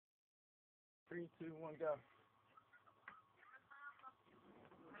3, 2, 1, go.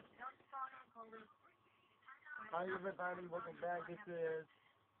 Hi everybody, welcome back. This is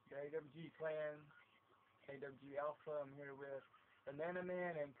the AwG clan, AwG Alpha. I'm here with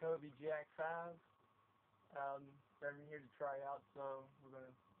BananaMan and Kobe Jack 5. They're here to try out, so we're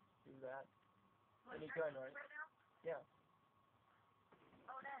gonna do that. Any gun, right? Yeah.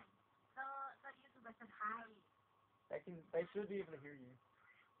 Oh, that YouTube I said hi. They should be able to hear you.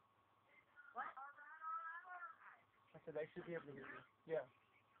 What? I said they should be able to hear you. Yeah.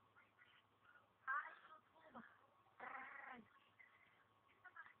 Hi, YouTube.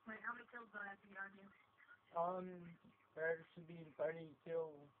 Wait, how many kills do I have to get on you? There should be 30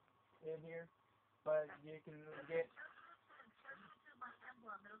 kills in here, but you can get. Show YouTube my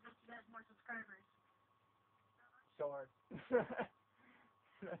emblem. It'll get you guys more subscribers. Sure.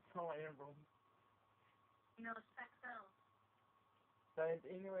 That's all I emblem. You know, the spec sells. But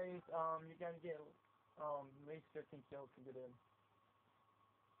anyways, you gotta get at least 15 kills to get in. At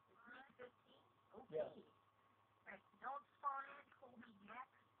least 15? Okay. Yeah. Right, don't spawn in, Kobe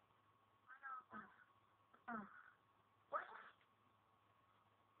Jack. What?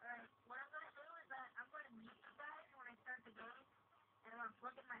 Alright, what I'm gonna do is that I'm gonna mute you guys when I start the game, and I'm gonna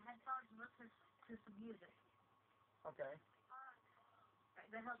plug in my headphones and listen to some music. Okay. Right,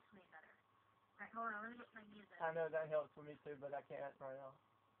 that helps me better. Alright, hold on, let me get my music. I know that helps for me too, but I can't right now.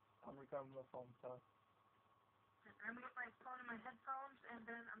 I'm recovering my phone, so. I'm gonna get my phone and my headphones, and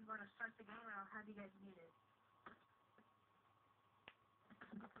then I'm gonna start the game, and I'll have you guys muted.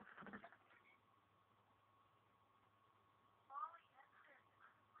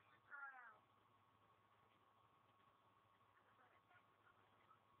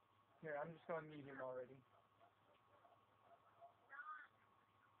 Here, I'm just gonna mute him already.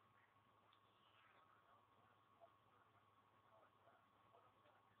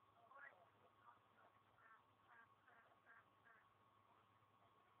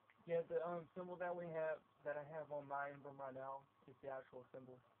 Yeah, the symbol that I have on my emblem right now is the actual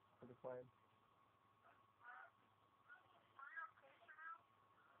symbol for the flag.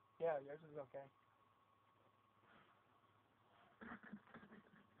 Yeah, yours is okay.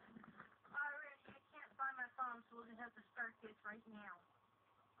 Alright, I can't find my phone, so we'll just have to start this right now.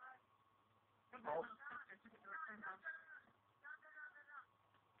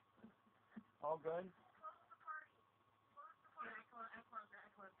 All good? Yeah, I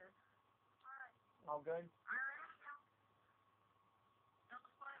closed it. All good? Alright, don't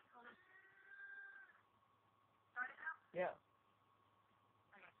play, hold it. Start it now? Yeah.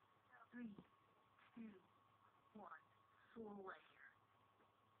 Okay. 3, 2, 1. Slayer.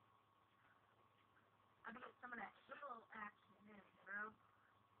 I'm gonna get some of that Halo action in, bro.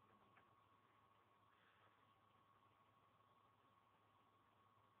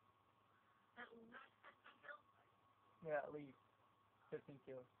 At least 15 kills? Yeah, at least 15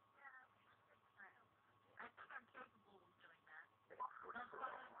 kills. Alright. I think I'm capable of doing that. Don't spawn in,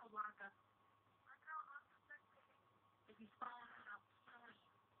 Kolaka. If you spawn in, I'll kill you.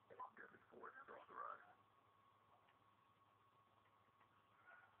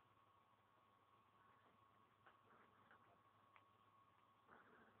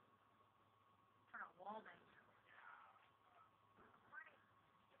 Turn a wall bang.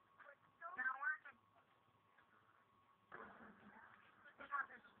 Not working. They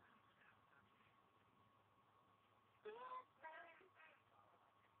got this.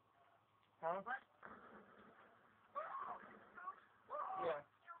 Huh? What? Yeah.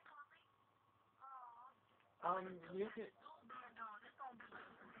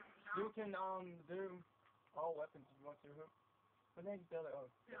 You can do all weapons if you want to. But then the other. Oh.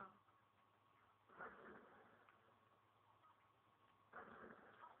 Yeah.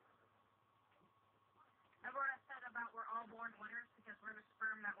 Remember what I said about we're all born winners because we're the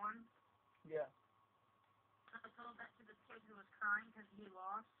sperm that won? Yeah. I told that to the kid who was crying because he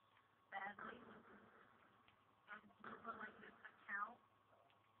lost badly. And he put like his account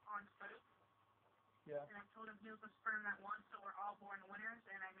on fake. Yeah. And I told him he was the sperm that won, so we're all born winners,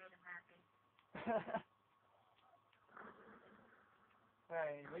 and I made him happy.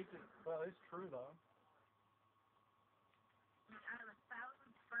 Hey, at least it's true though. I mean, out of 1,000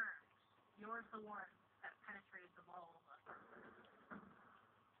 sperms, you're the one that penetrates of all of us.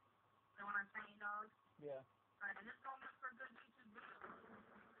 You know what I'm saying, dog? Yeah. Alright, and this is gonna make for a good YouTube video.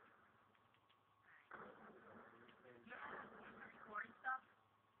 Yeah, you're recording stuff.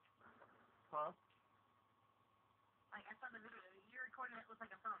 Huh? Like, I saw the video. You're recording it with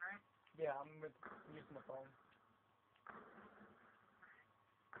like a phone, right? Yeah, I'm using the phone.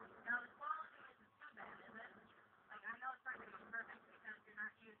 Now, the quality isn't too bad, is it? Like, I know it's not going to be perfect because you're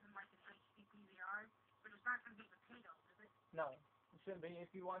not using like an HDP No, it shouldn't be.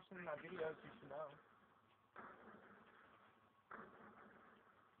 If you watch some of my videos, you should know.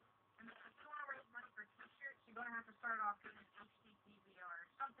 And if you want to raise money for t-shirts, you're going to have to start off getting an HDTV or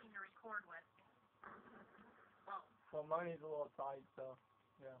something to record with. Well, money's a little tight, so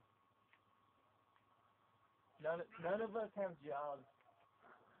yeah. None of us have jobs.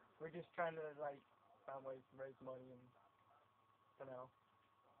 We're just trying to like find ways to raise money and for now.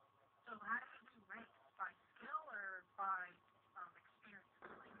 So how do you do ranks? By skill or by experience?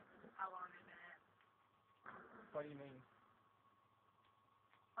 Like how long you've been in? What do you mean?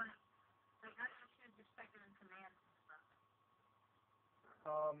 Like how do you choose your second in command and stuff?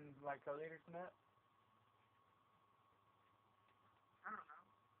 Like co-leaders and that? I don't know.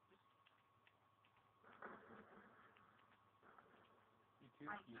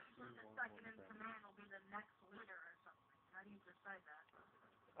 Like usually the second in command will be the next leader or something. How do you decide that?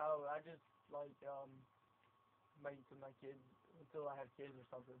 Oh, I just like make to my kids until I have kids or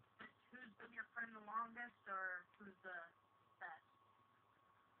something. Who's been your friend the longest, or who's the best?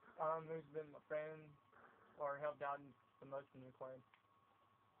 Who's been my friend or helped out the most in the clan.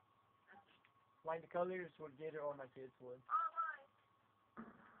 Like the co-leaders would get it or my kids would. Oh my!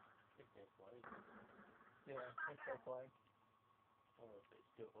 If they play. Yeah, if they play. Or if they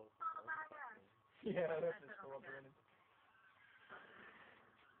still open. Oh my gosh! Yeah, that's just still open.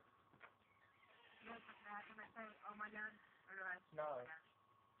 You guys get mad when I say, oh my god? Or do I say, No. oh my god?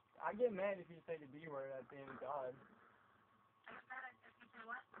 I get mad if you say the B word at the end of God. I get mad if you say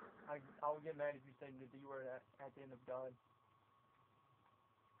what? I will get mad if you say the B word at the end of God.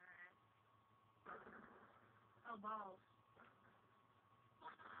 Alright. Oh, balls.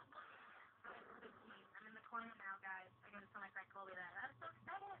 I'm in the clan now, guys. I gotta tell my friend Colby that. I'm so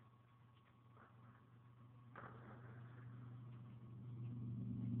excited!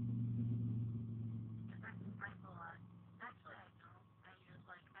 I can rifle a lot. Actually, I don't. I use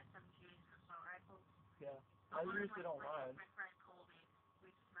like SMGs and assault rifles. Yeah. I used it online. My friend Colby,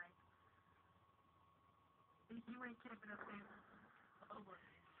 we snipe. You ain't camping up there. Oh boy.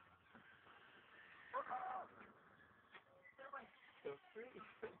 Get away. So free.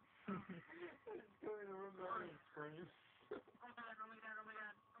 It's going to remember and scream. Oh my god, oh my god, oh my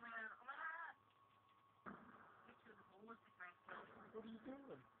god, oh my god, oh my god! Get to the ballistic knife kill. What are you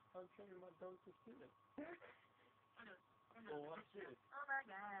doing? I'm training my dog to shoot it. Oh watch this. Oh my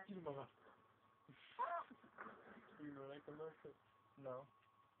god. You know, you know that commercial? No.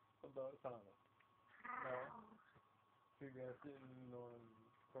 About Sonic. No. Two guys sitting on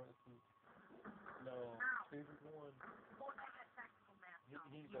front seat. No, here's one. Well, I got tactical map.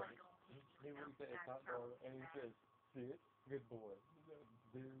 He looks at his hot dog and he says, "Sit, good boy."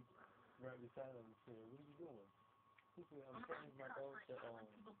 The dude right beside him said, "What are you doing?" He said, "I'm training my dog to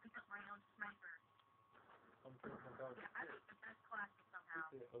People pick up my own sniper. I'm training my dog to Yeah, I sit." think the best classic He somehow.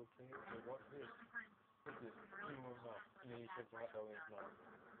 said, "Okay, so watch this." He said, "You will not." And then he puts the hot dog in his mouth.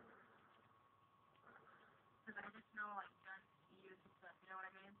 Because I just know like guns to use and stuff, you know what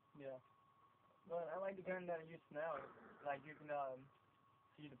I mean? Yeah. But I like the gun that I use now. Like you can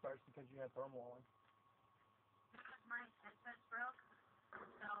see the person because you have thermal on. Because my headset's broke,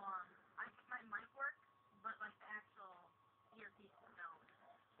 so I think my mic works, but like the actual earpiece don't.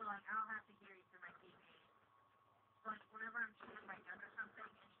 So like I'll have to hear you through my TV. So like whenever I'm shooting my gun or something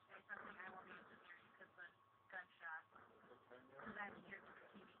and you say something, I won't be able to hear you because the gunshot. Because I have to hear it through the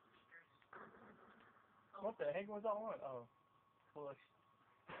TV speakers. Oh, What the heck was that one? Oh, push.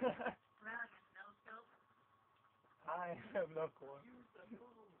 was that like a no scope? I have no clue.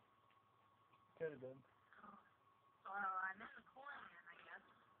 Could have been. So I'm in the clan, I guess.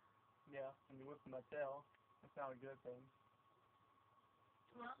 Yeah, and you whipped my tail. That's not a good thing.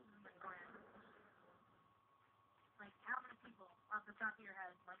 Who else is in the clan? Like how many people off the top of your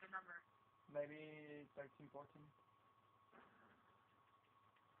head, like a number? Maybe 13, 14.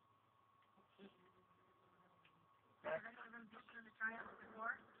 Has any of them beat you in the tryouts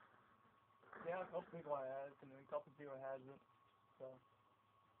before? Yeah, a couple people has, and then a couple people hasn't. So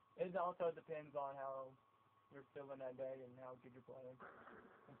it also depends on how you're feeling that day and how good you're playing.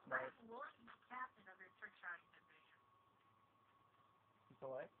 And smart. I'm willing to be captain of your trick shotting division. So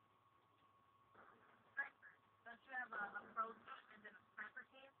what? Sniper. Don't you have a pro team and then a sniper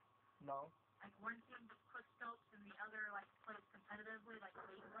team? No. Like one team just puts scopes and the other like plays competitively, like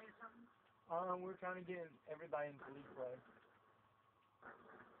league play or something? We're trying to get everybody into league play.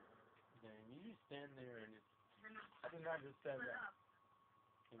 Dang, you just stand there and just Then you I did not just say split that. up.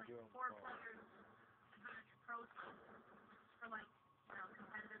 and Like do it. 4 players to be on your pro team. For like, you know,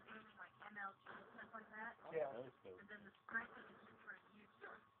 competitive gaming like MLG and stuff like that. Yeah. And then the sniping is just for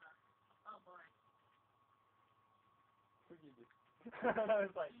YouTube and stuff. Oh boy. Forget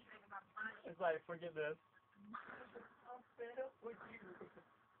it's like, Anything about money. it's like, forget this. I'm fed up with you.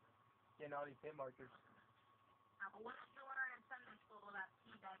 Getting all these hit markers. But what did you learn in Sunday school about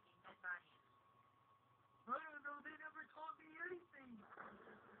teabagging dead bodies? I don't know, they never taught me anything.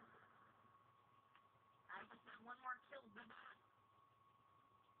 I just did one more kill, bitch.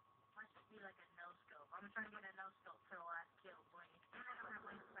 Might just be like a no-scope. I'm trying to get a no-scope for the last kill, boy. And I don't have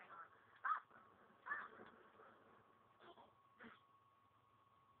laser sight on.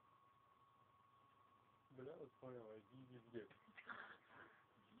 But that was funny, like, you just get...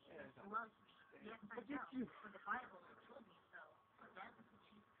 Jesus loves me. Yes, I know. For the Bible told me so. Yes,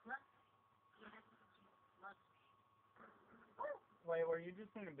 Jesus loves me. Yes, Jesus loves me. Wait, were you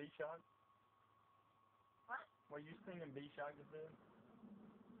just singing B-Shock? What? Were you singing B-Shock just then?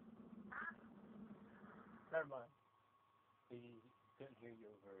 Never mind. He couldn't hear you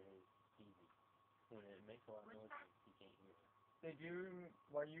over his TV. When it makes a lot of noise, he can't hear it.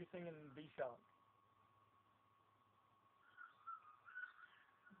 Were you singing B-Shock?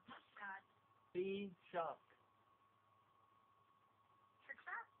 God. B-Shock. Trick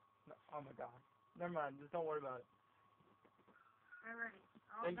shot? No, oh my god. Never mind, just don't worry about it. Alrighty.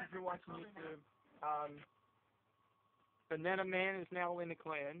 Thank you for watching YouTube. BananaMan is now in the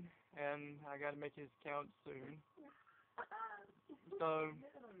clan, and I gotta make his account soon. So,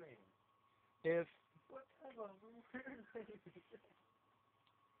 if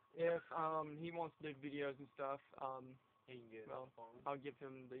he wants to do videos and stuff, well, I'll give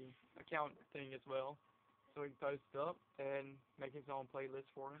him the account thing as well, so he can post it up and make his own playlist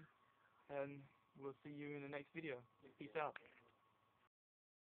for him. And we'll see you in the next video. Peace out.